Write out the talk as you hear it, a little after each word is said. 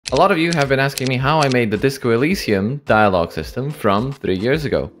A lot of you have been asking me how I made the Disco Elysium dialogue system from 3 years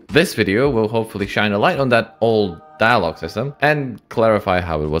ago. This video will hopefully shine a light on that old dialogue system and clarify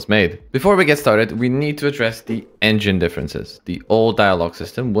how it was made. Before we get started, we need to address the engine differences. The old dialogue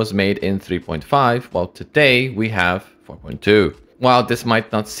system was made in 3.5, while today we have 4.2. While this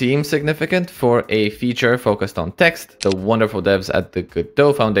might not seem significant for a feature focused on text, the wonderful devs at the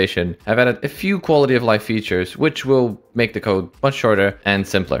Godot Foundation have added a few quality of life features which will make the code much shorter and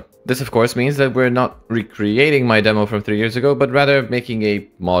simpler. This of course means that we're not recreating my demo from 3 years ago, but rather making a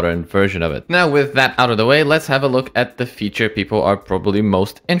modern version of it. Now with that out of the way, let's have a look at the feature people are probably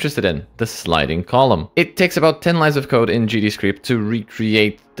most interested in, the sliding column. It takes about 10 lines of code in GDScript to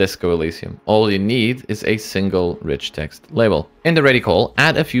recreate Disco Elysium. All you need is a single rich text label. In the ready call,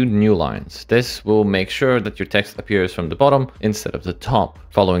 add a few new lines. This will make sure that your text appears from the bottom instead of the top.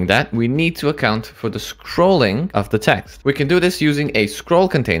 Following that, we need to account for the scrolling of the text. We can do this using a scroll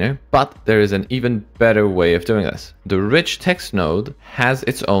container, but there is an even better way of doing this. The rich text node has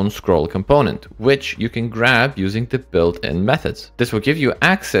its own scroll component, which you can grab using the built-in methods. This will give you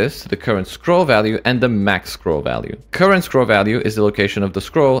access to the current scroll value and the max scroll value. Current scroll value is the location of the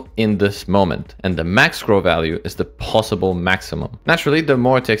scroll in this moment, and the max scroll value is the possible maximum. Naturally, the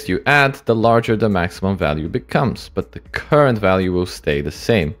more text you add, the larger the maximum value becomes, but the current value will stay the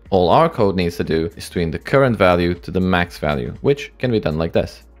same. All our code needs to do is tween the current value to the max value, which can be done like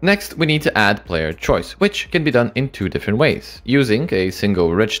this. Next, we need to add player choice, which can be done in two different ways, using a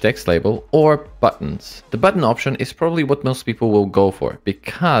single rich text label or buttons. The button option is probably what most people will go for,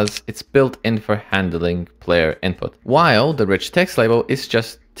 because it's built in for handling player input, while the rich text label is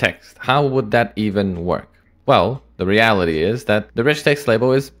just text. How would that even work? Well, the reality is that the rich text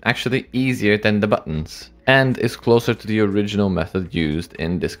label is actually easier than the buttons and is closer to the original method used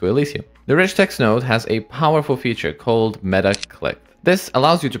in Disco Elysium. The rich text node has a powerful feature called meta clicked. This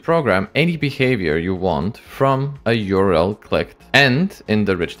allows you to program any behavior you want from a URL clicked, and in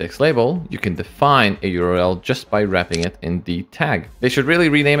the rich text label, you can define a URL just by wrapping it in the tag. They should really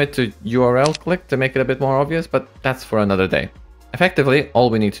rename it to URL clicked to make it a bit more obvious, but that's for another day. Effectively, all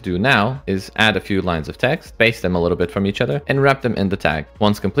we need to do now is add a few lines of text, space them a little bit from each other, and wrap them in the tag.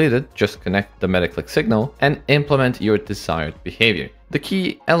 Once completed, just connect the meta-click signal and implement your desired behavior. The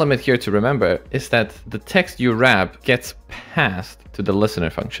key element here to remember is that the text you wrap gets passed to the listener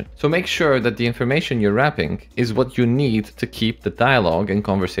function. So make sure that the information you're wrapping is what you need to keep the dialogue and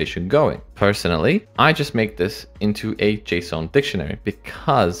conversation going. Personally, I just make this into a JSON dictionary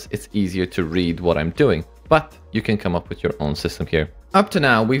because it's easier to read what I'm doing. But you can come up with your own system here. Up to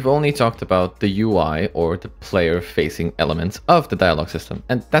now, we've only talked about the UI or the player-facing elements of the dialogue system.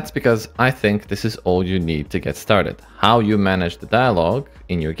 And that's because I think this is all you need to get started. How you manage the dialogue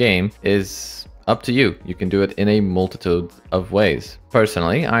in your game is up to you. You can do it in a multitude of ways.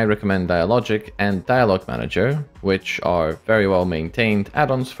 Personally, I recommend Dialogic and Dialogue Manager, which are very well maintained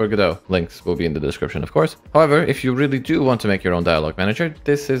add-ons for Godot. Links will be in the description, of course. However, if you really do want to make your own dialogue manager,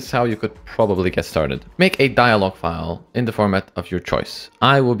 this is how you could probably get started. Make a dialogue file in the format of your choice.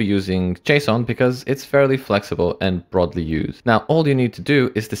 I will be using JSON because it's fairly flexible and broadly used. Now, all you need to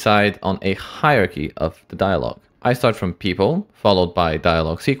do is decide on a hierarchy of the dialogue. I start from people, followed by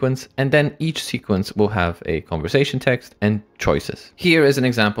dialogue sequence, and then each sequence will have a conversation text and choices. Here is an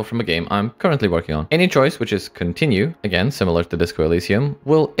example from a game I'm currently working on. Any choice, which is continue, again similar to Disco Elysium,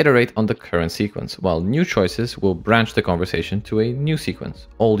 will iterate on the current sequence, while new choices will branch the conversation to a new sequence.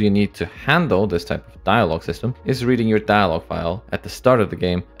 All you need to handle this type of dialogue system is reading your dialogue file at the start of the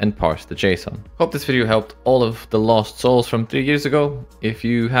game and parse the JSON. Hope this video helped all of the lost souls from 3 years ago. If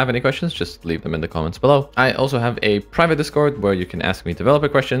you have any questions, just leave them in the comments below. I also have a private Discord where you can ask me developer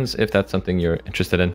questions if that's something you're interested in.